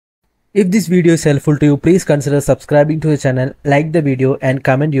If this video is helpful to you, please consider subscribing to the channel, like the video and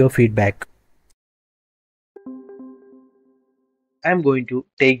comment your feedback. I'm going to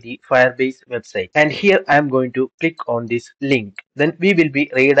take the Firebase website and here I'm going to click on this link. Then we will be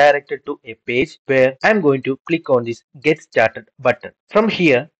redirected to a page where I'm going to click on this Get Started button. From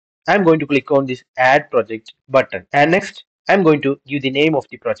here, I'm going to click on this Add Project button and next I'm going to give the name of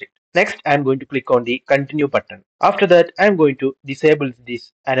the project. Next, I'm going to click on the Continue button. After that, I'm going to disable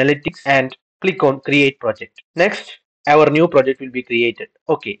this analytics and click on Create Project. Next, our new project will be created.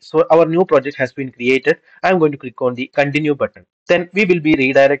 Okay, so our new project has been created. I'm going to click on the Continue button. Then we will be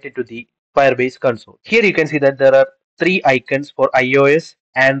redirected to the Firebase console. Here you can see that there are three icons for iOS,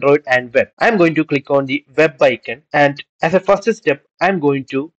 Android and web. I'm going to click on the web icon and as a first step, I'm going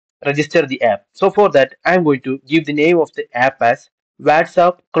to register the app. So for that, I'm going to give the name of the app as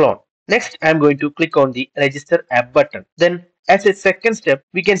WhatsApp clone. Next, I'm going to click on the register app button. Then as a second step,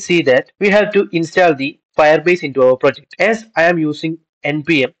 we can see that we have to install the Firebase into our project. As I am using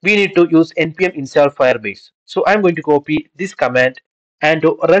npm, we need to use npm install Firebase. So I'm going to copy this command and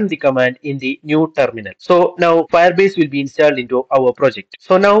to run the command in the new terminal. So now Firebase will be installed into our project.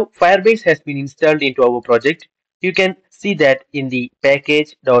 So now Firebase has been installed into our project. You can see that in the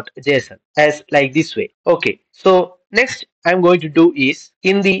package.json as like this way. Okay, so next I'm going to do is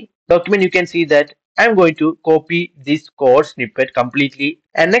in the document you can see that I'm going to copy this code snippet completely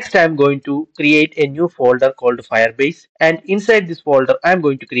and next I'm going to create a new folder called Firebase and inside this folder I'm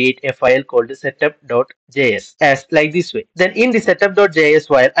going to create a file called setup.js as like this way. Then in the setup.js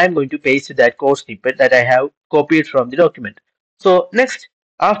file I'm going to paste that code snippet that I have copied from the document. So next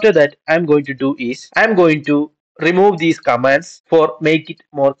after that I'm going to do is I'm going to remove these commands for make it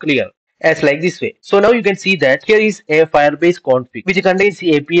more clear as like this way. So now you can see that here is a Firebase config which contains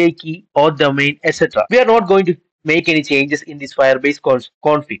the API key or domain etc. We are not going to make any changes in this Firebase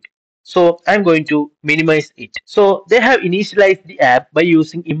config. So I'm going to minimize it. So they have initialized the app by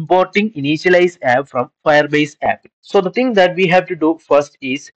using importing initialize app from Firebase app. So the thing that we have to do first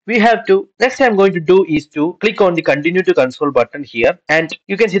is we have to next I'm going to do is to click on the continue to console button here and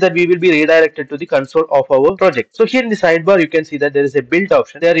you can see that we will be redirected to the console of our project. So here in the sidebar you can see that there is a build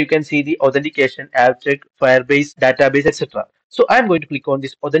option. There you can see the authentication, app check, Firebase, database, etc. So I'm going to click on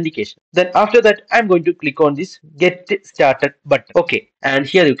this authentication. Then after that, I'm going to click on this get started button. Okay. And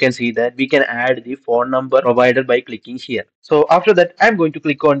here you can see that we can add the phone number provided by clicking here. So after that, I'm going to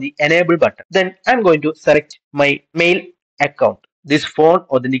click on the enable button. Then I'm going to select my mail account. This phone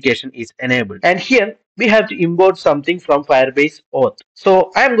authentication is enabled. And here we have to import something from Firebase auth.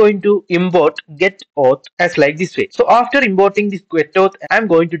 So I'm going to import get auth as like this way. So after importing this get auth, I'm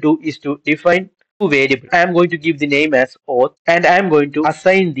going to do is to define variable. I am going to give the name as auth and I am going to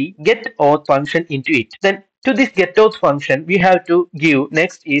assign the get auth function into it. Then to this get auth function, we have to give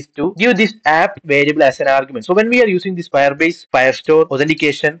next is to give this app variable as an argument. So when we are using this Firebase, Firestore,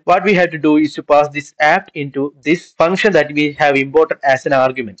 authentication, what we have to do is to pass this app into this function that we have imported as an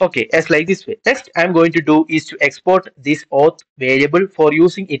argument. Okay, as like this way. Next, I'm going to do is to export this auth variable for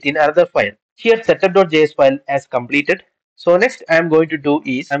using it in another file. Here setup.js file as completed. So next I'm going to do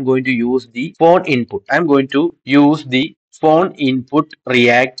is I'm going to use the phone input. I'm going to use the phone input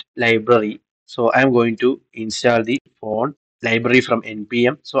React library. So I'm going to install the phone library from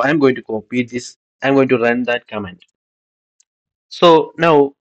npm. So I'm going to copy this. I'm going to run that command. So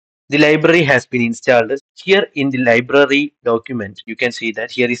now the library has been installed. Here in the library document, you can see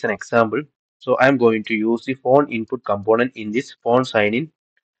that here is an example. So I'm going to use the phone input component in this phone sign in.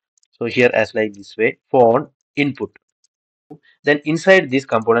 So here as like this way, phone input. Then inside this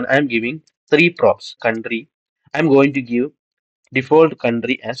component, I'm giving three props. Country, I'm going to give default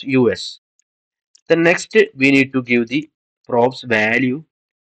country as US. The next we need to give the props value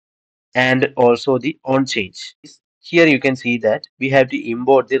and also the on change. Here you can see that we have to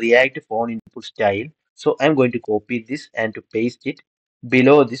import the React phone input style. So I'm going to copy this and to paste it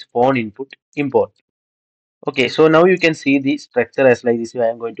below this phone input import. Okay, so now you can see the structure as like this. I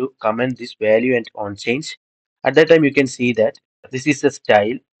am going to comment this value and on change. At that time, you can see that this is the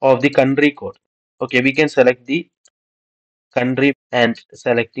style of the country code. Okay, we can select the country and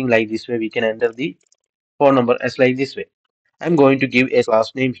selecting like this way, we can enter the phone number as like this way. I'm going to give a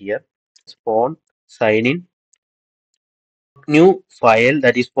class name here. Phone sign in new file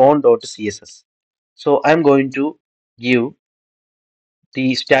that is phone.css. So I'm going to give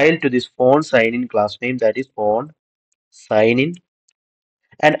the style to this phone sign in class name that is phone sign in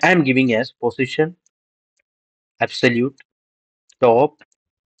and I'm giving as position absolute top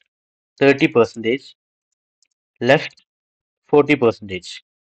 30 percentage left 40 percentage.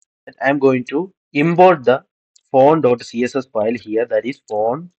 I'm going to import the phone.css file here that is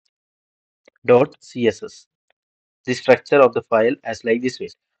phone .css. The structure of the file as like this way.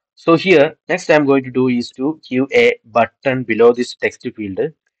 So here, next I'm going to do is to give a button below this text field.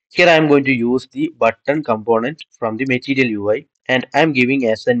 Here I'm going to use the button component from the material UI, and I'm giving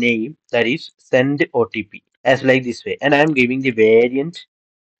as a name that is send OTP as like this way, and I'm giving the variant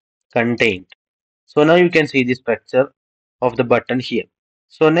contained. So now you can see the structure of the button here.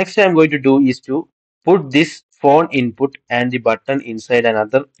 So next I'm going to do is to put this phone input and the button inside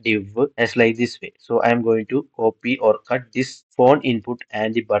another div as like this way. So I'm going to copy or cut this phone input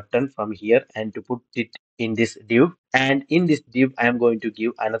and the button from here and to put it in this div. And in this div, I'm going to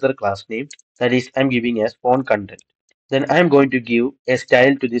give another class name, that is I'm giving as phone content. Then I'm going to give a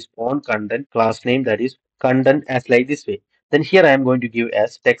style to this phone content class name, that is content as like this way. Then here I'm going to give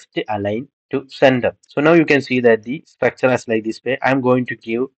as text align to center. So now you can see that the structure is like this way. I'm going to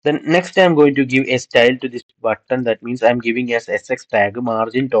give, then next I'm going to give a style to this button. That means I'm giving as SX tag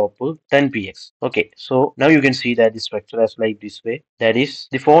margin top 10px. Okay, so now you can see that the structure is like this way. That is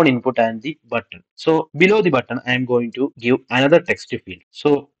the phone input and the button. So below the button, I'm going to give another text field.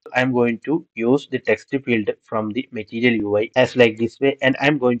 So I'm going to use the text field from the material UI as like this way, and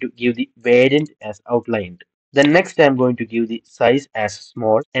I'm going to give the variant as outlined. Then next I'm going to give the size as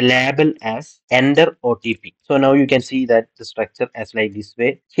small, a label as enter OTP. So now you can see that the structure as like this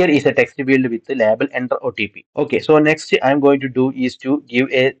way. Here is a text field with the label enter OTP. Okay, so next I'm going to do is to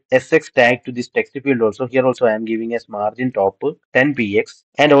give a SX tag to this text field also. Here also I am giving as margin top 10px,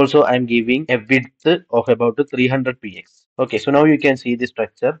 and also I'm giving a width of about 300px. Okay, so now you can see the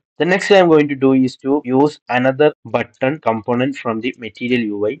structure. The next thing I'm going to do is to use another button component from the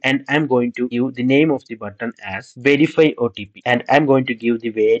material UI, and I'm going to give the name of the button as verify OTP, and I'm going to give the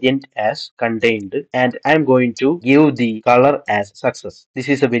variant as contained, and I'm going to give the color as success. This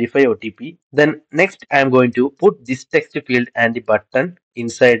is a verify OTP. Then next I'm going to put this text field and the button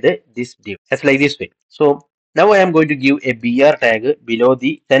inside this div as like this way. So now I am going to give a BR tag below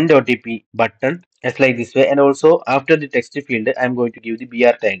the send OTP button as like this way, and also after the text field I'm going to give the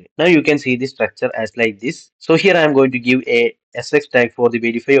BR tag. Now you can see the structure as like this. So here I am going to give a SX tag for the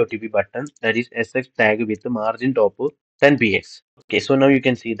verify OTP button, that is SX tag with the margin top 10px. Okay, so now you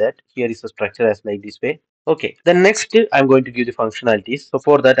can see that here is the structure as like this way. Okay, then next I'm going to give the functionalities. So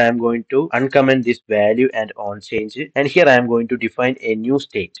for that I'm going to uncomment this value and on change, and here I am going to define a new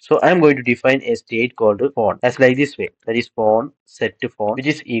state. So I'm going to define a state called phone as like this way, that is phone set to phone, which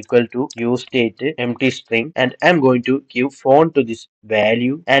is equal to use state empty string, and I'm going to give phone to this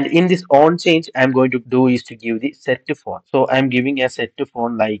value, and in this on change I'm going to do is to give the set to phone. So I'm giving a set to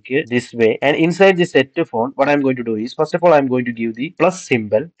phone like this way, and inside the set to phone what I'm going to do is, first of all I'm going to give the plus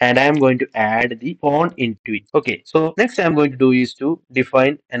symbol and I'm going to add the phone into it. Okay, so next I'm going to do is to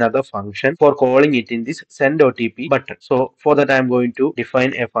define another function for calling it in this send OTP button. So for that I'm going to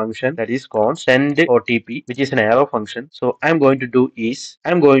define a function that is called send OTP, which is an arrow function. So I'm going to do is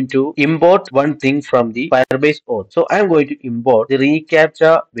I'm going to import one thing from the Firebase auth. So I'm going to import the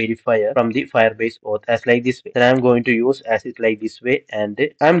reCAPTCHA verifier from the Firebase auth as like this way. Then I'm going to use as it like this way, and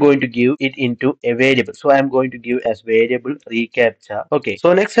I'm going to give it into a variable. So I'm going to give as variable reCAPTCHA. Okay,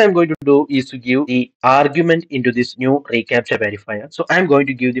 so next I'm going to do is to give the argument into this new reCAPTCHA verifier. So I'm going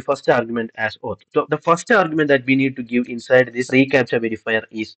to give the first argument as auth. So the first argument that we need to give inside this reCAPTCHA verifier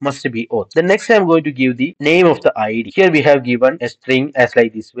is must be auth. The next I'm going to give the name of the ID. Here we have given a string as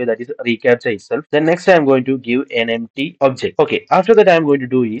like this way, that is reCAPTCHA itself. Then next I'm going to give an empty object. Okay, after that I'm going to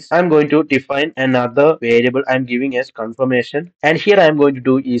do is I'm going to define another variable I'm giving as confirmation, and here I'm going to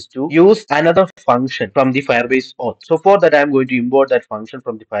do is to use another function from the Firebase auth. So for that I'm going to import that function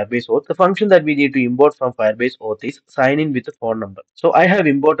from the Firebase auth. The function that we need to import from Firebase auth is sign in with the phone number. So I have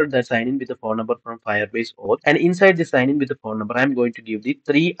imported that sign in with the phone number from Firebase auth, and inside the sign in with the phone number I'm going to give the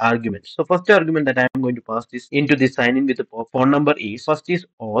three arguments. So first argument that I'm going to pass this into the sign in with the phone number is, first is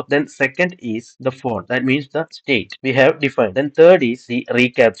auth, then second is the phone, that means the state we have defined, then third is the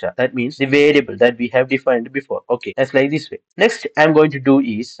reCAPTCHA, that means the variable that we have defined before. Okay, that's like this way. Next I'm going to do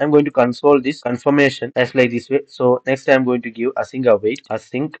is I'm going to console this confirmation as like this way. So next I'm going to give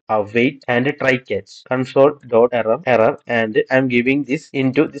async await and try catch console dot error, and I'm giving this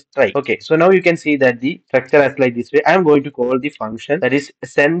into this try. Okay, so now you can see that the structure as like this way. I'm going to call the function that is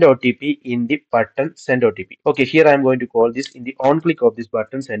send OTP in the button send OTP. Okay, here I'm going to call this in the on click of this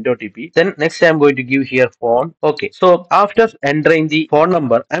button send OTP. Then next I'm going to give here phone. Okay, so after entering the phone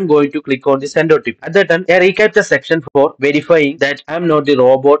number I'm going to click on the send OTP. At that time a reCAPTCHA section for verifying that I'm not the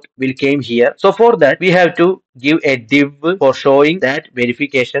robot will came here. So for that we have to give a div for showing that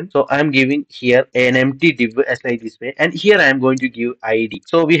verification. So I'm giving here an empty div as like this way, and here I'm going to give ID.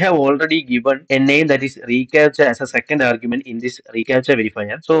 So we have already given a name that is Reactja as a second argument in this Reactja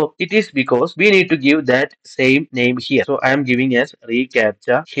verifier. So it is because we need to give that same name here. So I'm giving as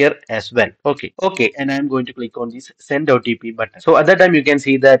Reactja here as well. Okay, and I'm going to click on this send OTP button. So at that time you can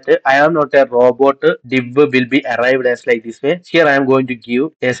see that I am not a robot. Div will be arrived as like this way. Here I am going to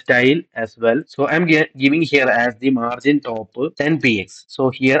give a style as well. So I'm giving here as the margin top 10px. So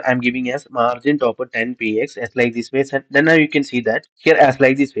here I'm giving as margin top 10px as like this way. And then now you can see that here as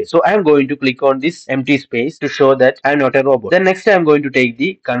like this way. So I'm going to click on this empty space to show that I'm not a robot. Then next I'm going to take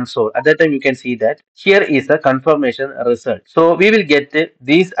the console. At that time you can see that here is a confirmation result. So we will get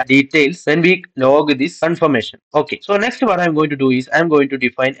these details when we log this confirmation. Okay, so next what I'm going to do is I'm going to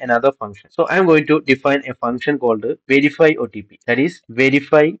define another function. So I'm going to define a function called verify OTP. That is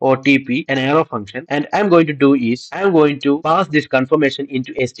verify OTP, an arrow function. And I'm going to do is I'm going to pass this confirmation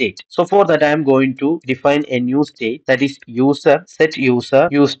into a state. So for that I'm going to define a new state, that is user set user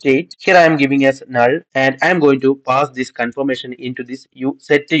use state. Here I am giving as null, and I'm going to pass this confirmation into this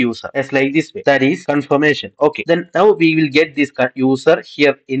set user as like this way. That is confirmation. Okay, then now we will get this user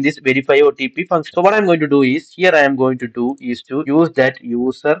here in this verify OTP function. So what I'm going to do is here I am going to do is to use that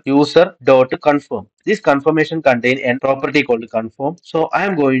user dot confirm. This confirmation contain a property called confirm. So I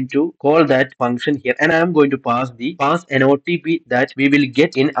am going to call that function here, and I am going to pass an OTP that we will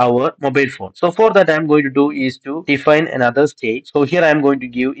get in our mobile phone. So for that I am going to do is to define another state. So here I am going to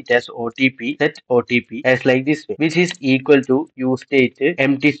give it as OTP, set OTP as like this way, which is equal to use state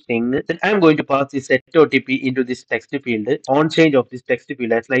empty string. Then I am going to pass this set OTP into this text field on change of this text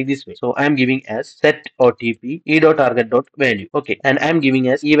field as like this way. So I am giving as set OTP e.target.value. Okay, and I am giving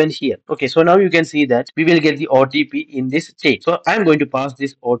as even here. Okay, so now you can see that we will get the OTP in this state. So I am going to pass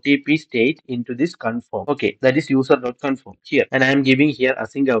this OTP state into this confirm. Okay, that is user.confirm here, and I am giving here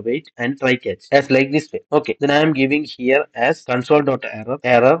async await and try catch as like this way. Okay, then I am giving here as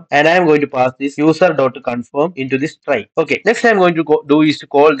console.error, and I am going to pass this user.confirm into this try. Okay, next I am going to do is to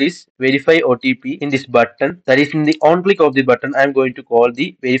call this verify OTP in this button. That is in the on click of the button I am going to call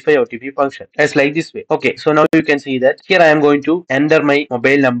the verify OTP function as like this way. Okay, so now you can see that here I am going to enter my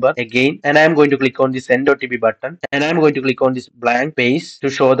mobile number again, and I am going to click on the send OTP button, and I am going to click on this blank page to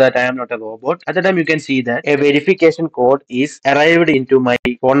show that I am not a robot. At the time you can see that a verification code is arrived into my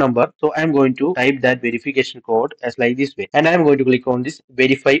phone number. So I am going to type that verification code as like this way, and I am going to click on this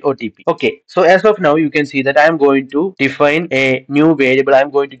verify OTP. Okay, so as of now you can see that I am going to define a new variable. I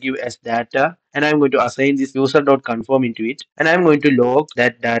am going to give as data, and I'm going to assign this user.confirm into it, and I'm going to log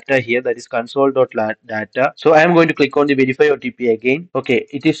that data here, that is console.data. So I'm going to click on the verify OTP again. Okay,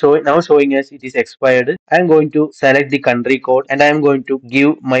 it is showing as it is expired. I'm going to select the country code, and I'm going to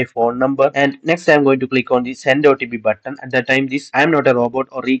give my phone number, and next I'm going to click on the send OTP button. At that time this I'm not a robot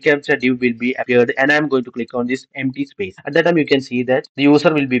or reCAPTCHA div will be appeared, and I'm going to click on this empty space. At that time you can see that the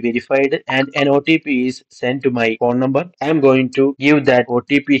user will be verified and an OTP is sent to my phone number. I'm going to give that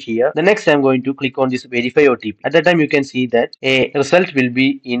OTP here. The next I'm going to click on this verify OTP. At that time you can see that a result will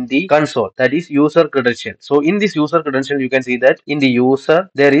be in the console, that is user credential. So in this user credential you can see that in the user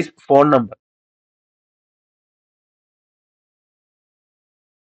there is phone number.